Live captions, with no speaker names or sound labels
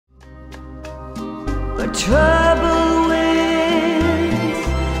troubled winds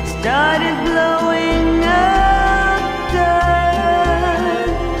started blowing up dust.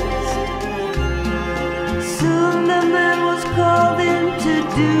 Soon the man was called into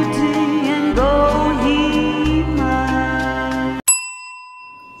duty, and go he must.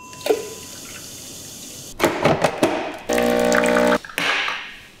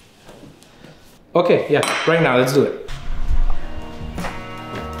 Okay, yeah, right now, let's do it.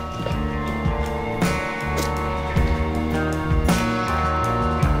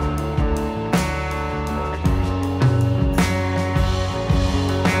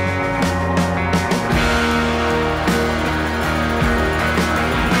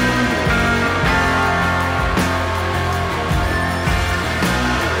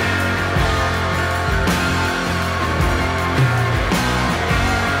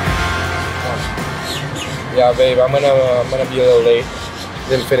 Yeah, babe, I'm gonna be a little late.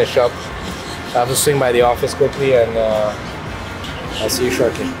 Didn't finish up. I have to swing by the office quickly, and I'll see you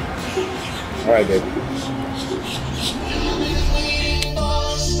shortly. All right, babe.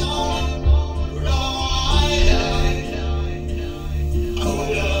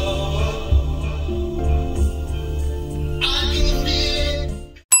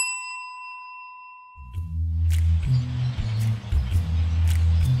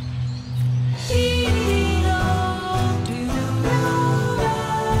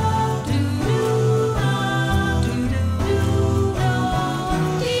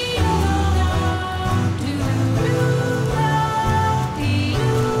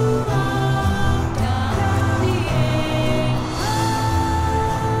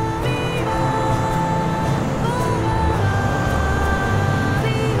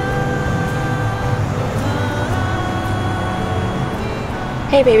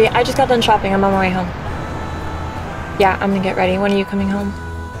 Hey baby, I just got done shopping. I'm on my way home. Yeah, I'm gonna get ready. When are you coming home?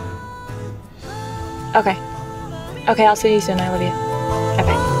 Okay. Okay, I'll see you soon. I love you.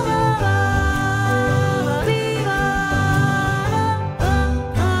 Bye-bye.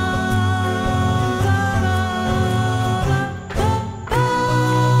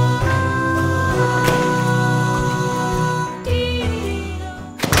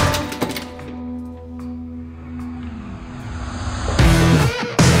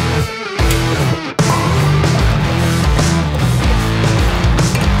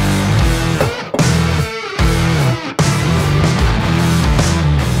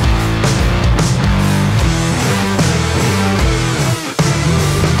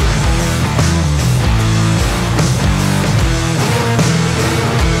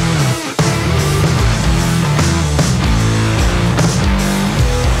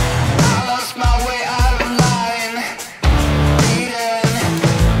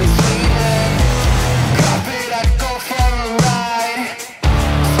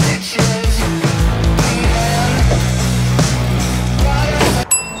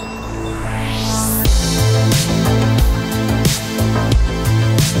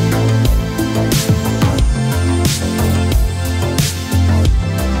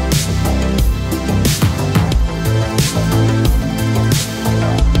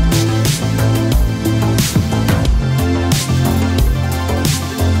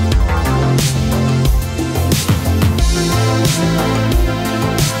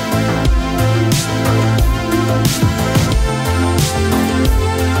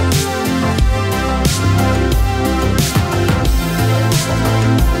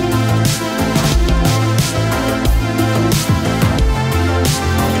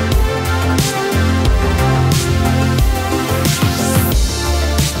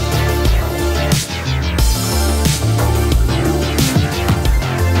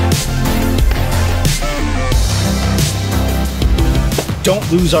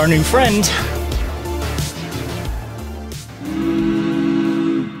 Don't lose our new friend.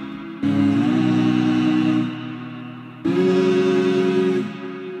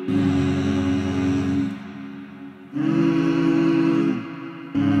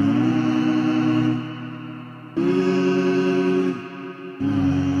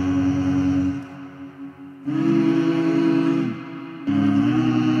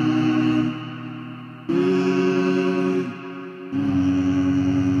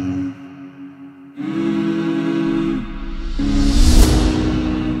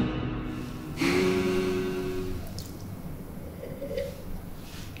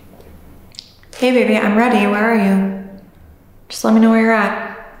 Hey baby, I'm ready. Where are you? Just let me know where you're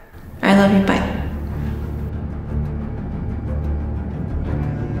at. I love you. Bye.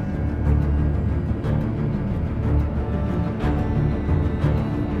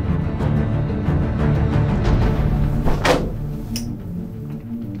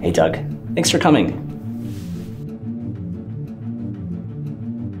 Hey Doug, thanks for coming.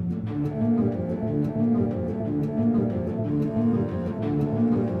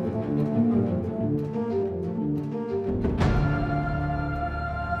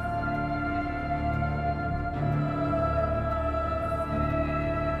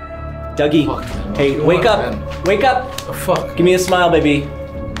 Dougie. Fuck, man. Hey, What wake do you up. want, man? Wake up. The fuck? Give me a smile, baby.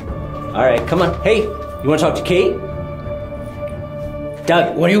 All right, come on. Hey, you want to talk to Kate?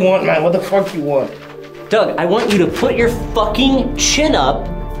 Doug. What do you want, man? What the fuck you want? Doug, I want you to put your fucking chin up.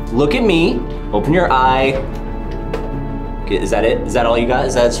 Look at me. Open your eye. Okay, is that it? Is that all you got?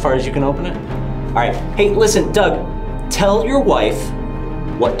 Is that as far as you can open it? All right. Hey, listen, Doug. Tell your wife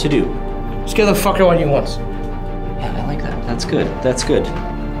what to do. Just get the fucker what he wants. Yeah, I like that. That's good. That's good.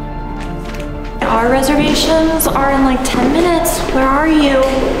 Our reservations are in like 10 minutes. Where are you?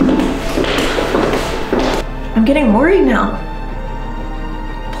 I'm getting worried now.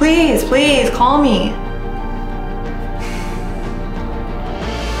 Please, please, call me.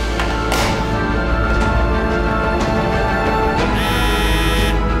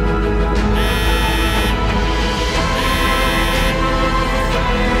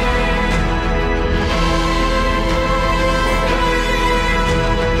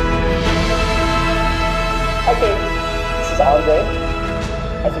 This is Andre.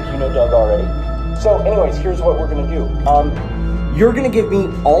 I think you know Doug already. So anyways, here's what we're gonna do. You're gonna give me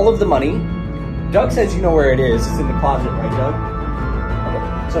all of the money. Doug says you know where it is. It's in the closet, right, Doug?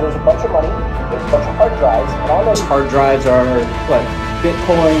 Okay. So there's a bunch of money, there's a bunch of hard drives, and all those hard drives are, what,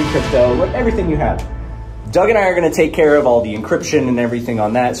 Bitcoin, crypto, everything you have. Doug and I are gonna take care of all the encryption and everything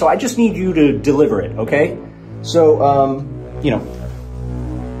on that, so I just need you to deliver it, okay? So, you know,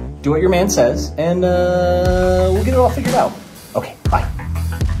 do what your man says, and we'll get it all figured out. Okay, bye.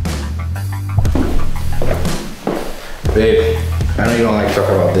 Babe, I know you don't like to talk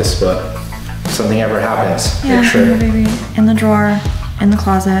about this, but if something ever happens, Yeah, make sure. baby. In the drawer, in the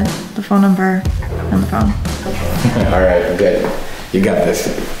closet, the phone number, and the phone. All right, good. You got this.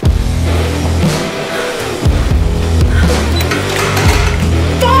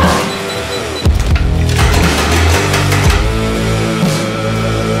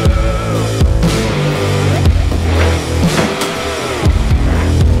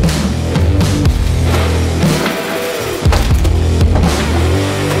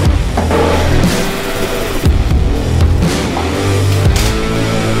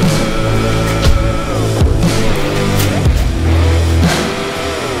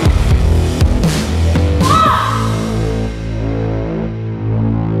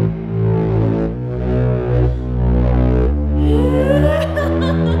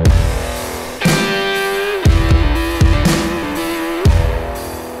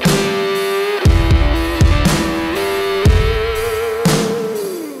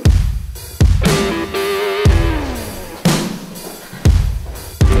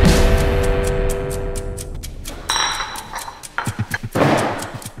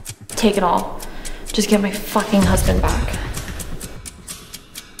 Take it all. Just get my fucking husband back.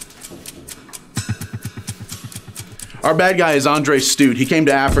 Our bad guy is Andre Stute. He came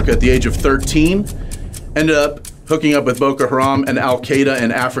to Africa at the age of 13, ended up hooking up with Boko Haram and Al Qaeda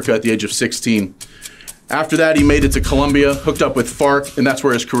in Africa at the age of 16. After that, he made it to Colombia, hooked up with FARC, and that's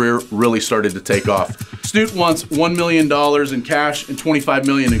where his career really started to take off. Stute wants $1 million in cash and $25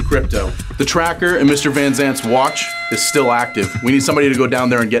 million in crypto. The tracker in Mr. Van Zant's watch is still active. We need somebody to go down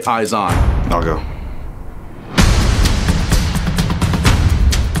there and get eyes on. I'll go.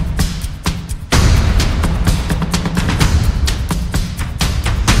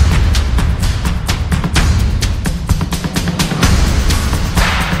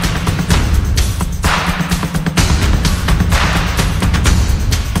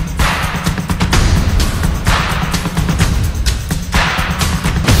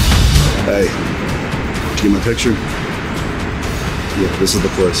 Hey, did you get my picture? Yeah, this is the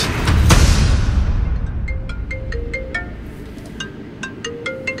place.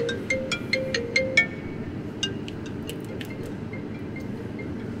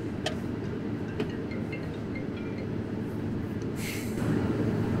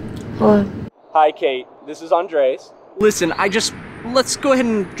 Hello. Hi, Kate. This is Andres. Listen, let's go ahead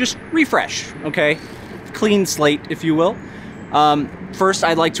and just refresh, okay? Clean slate, if you will. First,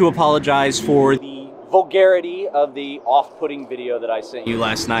 I'd like to apologize for the vulgarity of the off-putting video that I sent you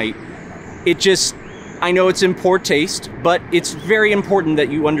last night. I know it's in poor taste, but it's very important that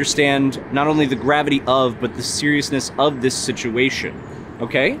you understand not only the gravity of, but the seriousness of this situation,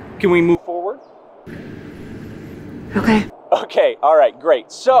 okay? Can we move forward? Okay. Okay, all right,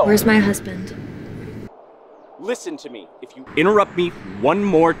 great. So, Where's my husband? listen to me. If you interrupt me one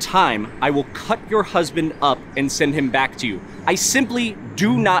more time, I will cut your husband up and send him back to you. I simply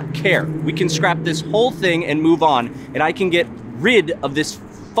do not care. We can scrap this whole thing and move on, and I can get rid of this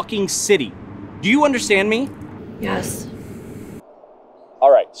fucking city. Do you understand me? Yes.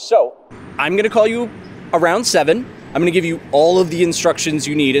 All right, so I'm gonna call you around 7. I'm gonna give you all of the instructions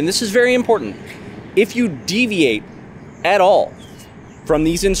you need, and this is very important. If you deviate at all from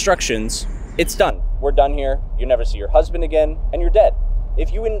these instructions, it's done. We're done here. You never see your husband again, and you're dead.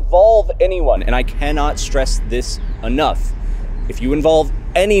 If you involve anyone, and I cannot stress this enough, if you involve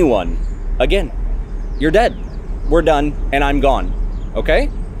anyone again, you're dead. We're done, and I'm gone, okay?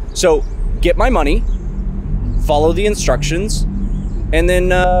 So get my money, follow the instructions, and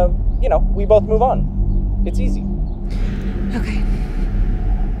then, you know, we both move on. It's easy. Okay.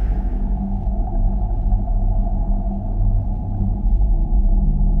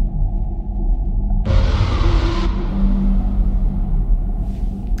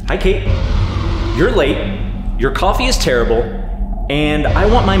 Hi, Kate. You're late, your coffee is terrible, and I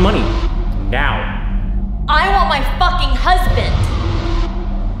want my money now. I want my fucking husband.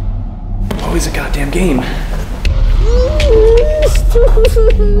 Always a goddamn game.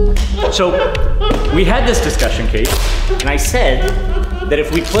 So, we had this discussion, Kate, and I said that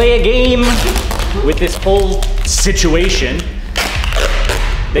if we play a game with this whole situation,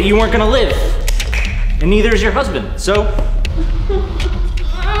 that you weren't gonna live, and neither is your husband. So,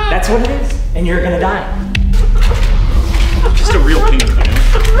 that's what it is, and you're gonna die. Just a real pain, man.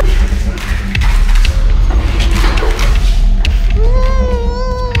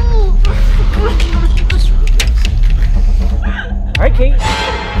 All right, Kate,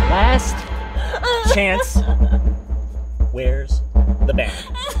 last chance. Where's the bag?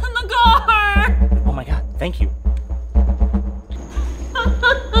 In the car. Oh my God, thank you.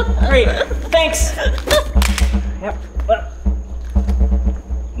 Great, thanks. Yep.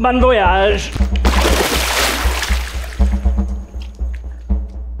 Bon voyage.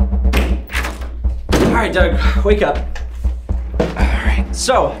 All right, Doug, wake up. All right,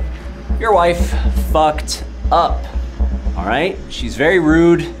 so your wife fucked up. All right, she's very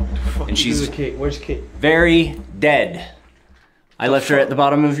rude, and she's Kate. Where's Kate? very dead. I left her at the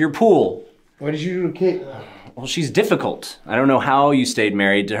bottom of your pool. What did you do to Kate? Well, she's difficult. I don't know how you stayed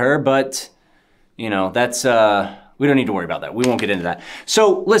married to her, but you know, that's, we don't need to worry about that. We won't get into that.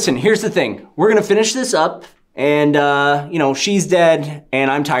 So listen, here's the thing. We're gonna finish this up and you know, she's dead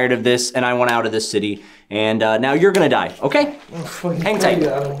and I'm tired of this and I want out of this city and now you're gonna die, okay? Oh, hang tight.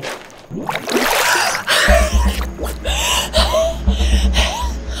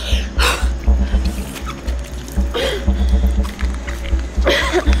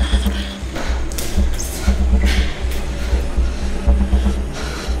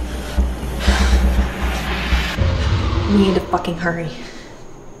 We need to fucking hurry.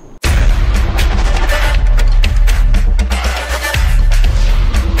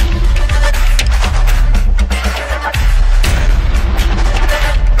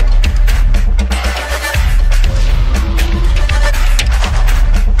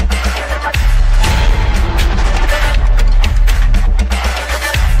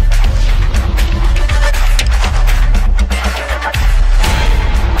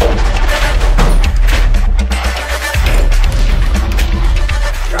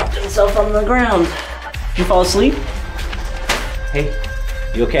 On the ground. Did you fall asleep? Hey,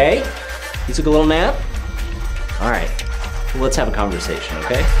 you okay? You took a little nap? All right, well, let's have a conversation,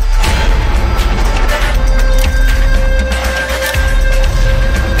 okay?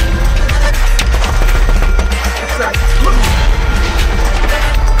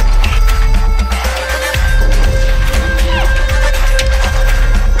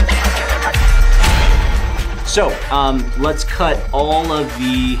 So, let's cut all of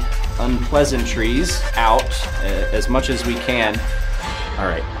the unpleasantries out as much as we can. All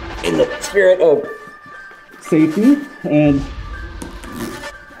right, in the spirit of safety and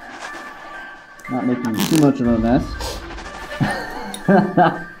not making too much of a mess.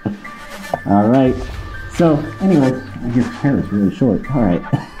 All right, so anyways, your hair is really short. All right.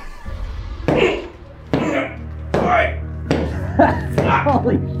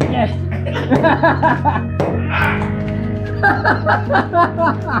 Holy shit.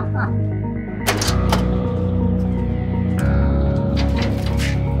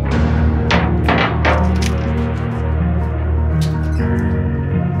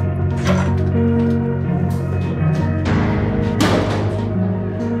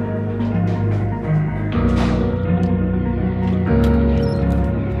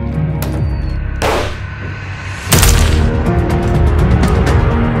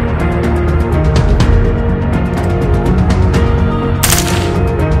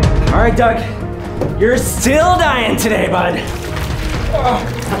 All right, Doug, you're still dying today, bud.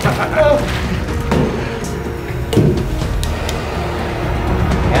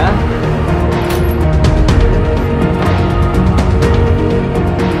 Yeah?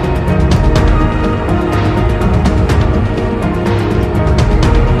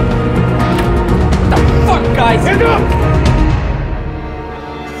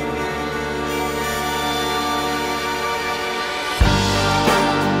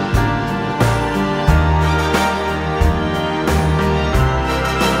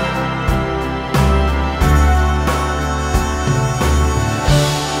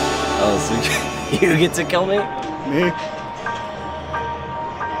 You get to kill me? Me?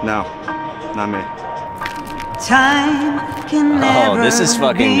 No, not me. Time can never Oh, this is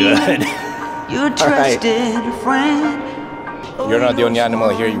fucking be good. your trusted friend. You're not the only animal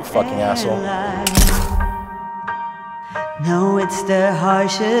here, you fucking asshole. No, it's the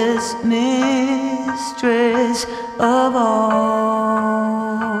harshest mistress of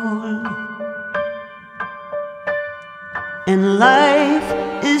all. And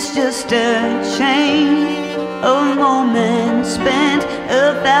life is just a chain of moments spent,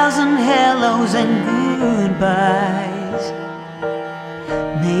 1,000 hellos and goodbyes.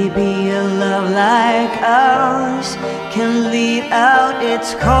 Maybe a love like ours can leave out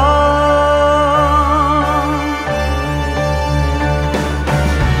its call.